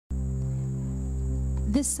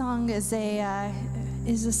This song is a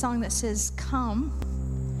song that says, "Come,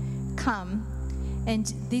 come,"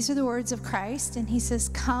 and these are the words of Christ. And He says,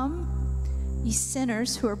 "Come, ye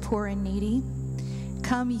sinners who are poor and needy.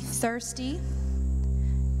 Come, ye thirsty.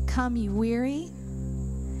 Come, ye weary."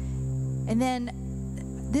 And then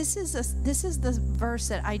this is the verse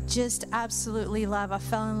that I just absolutely love. I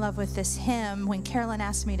fell in love with this hymn when Carolyn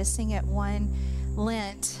asked me to sing it one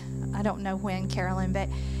Lent. I don't know when, Carolyn, but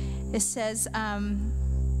it says,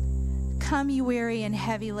 "Come, ye weary and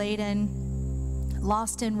heavy laden,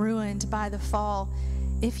 lost and ruined by the fall.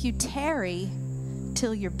 If you tarry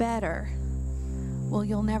till you're better, well,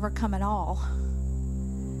 you'll never come at all."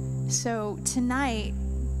 So tonight,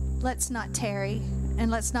 let's not tarry, and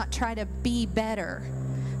let's not try to be better.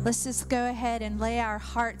 Let's just go ahead and lay our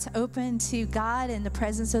hearts open to God in the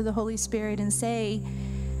presence of the Holy Spirit and say,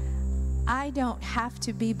 I don't have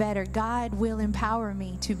to be better. God will empower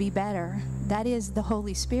me to be better. That is the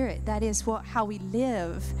Holy Spirit. That is how we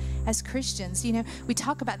live as Christians. You know, we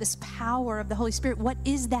talk about this power of the Holy Spirit. What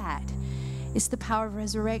is that? It's the power of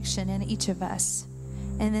resurrection in each of us.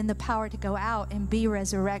 And then the power to go out and be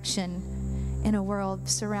resurrection in a world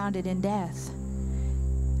surrounded in death.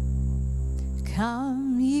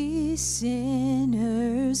 Come, ye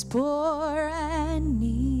sinners, poor and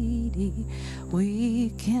needy,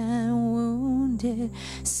 weak and wounded,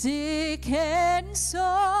 sick and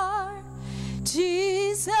sore.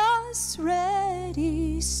 Jesus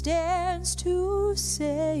ready stands to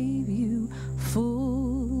save you,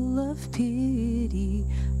 full of pity,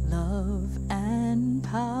 love, and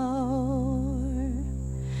power.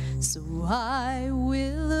 So I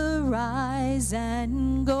will arise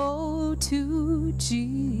and go to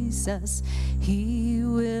Jesus. He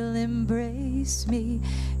will embrace me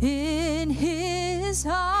in His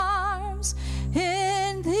arms,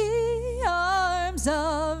 in the arms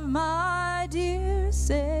of my dear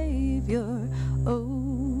Savior.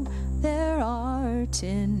 Oh, there are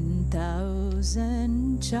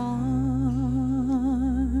 10,000 charms.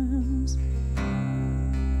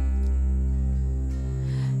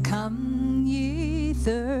 Come, ye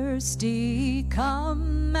thirsty,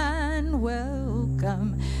 come and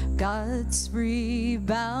welcome God's free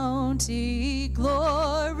bounty.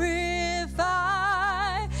 Glorify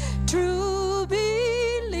true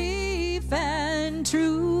belief and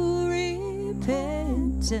true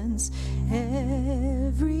repentance,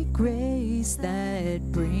 every grace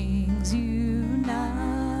that brings you nigh.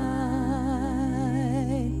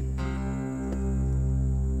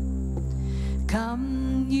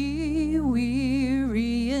 Come, ye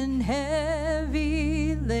weary and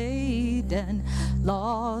heavy laden,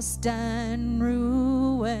 lost and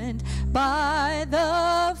ruined by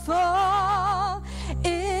the fall.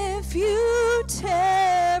 If you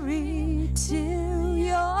tarry till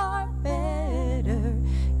you're better,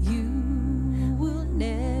 you will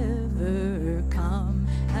never come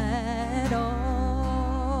at all.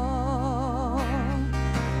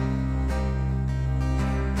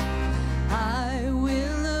 I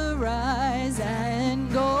will arise and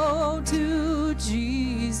go to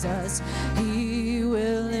Jesus. He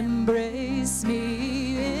will embrace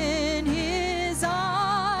me in His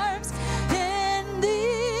arms, in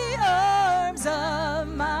the arms of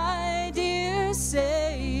my dear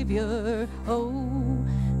Savior. Oh,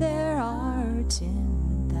 there are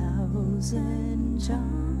 10,000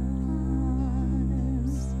 charms.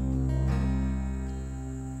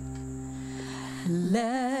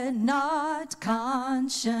 Let not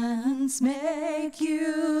conscience make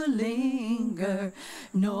you linger,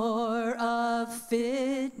 nor of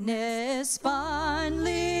fitness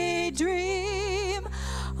fondly dream.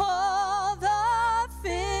 All the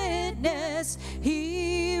fitness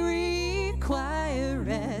He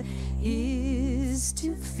requireth is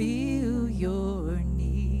to feel your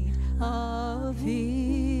need of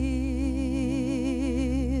Him.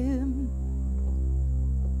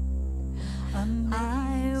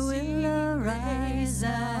 I will arise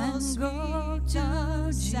and go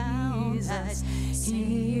to Jesus.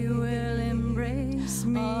 He will embrace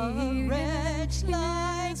me, a wretch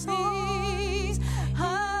like me.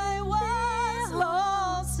 I was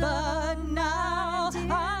lost, but now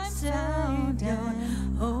I'm found.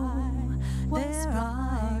 Oh, there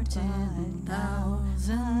are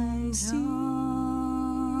 10,000 seas.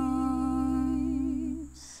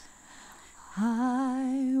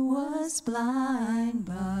 I was blind,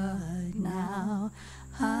 but now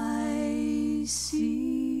I see.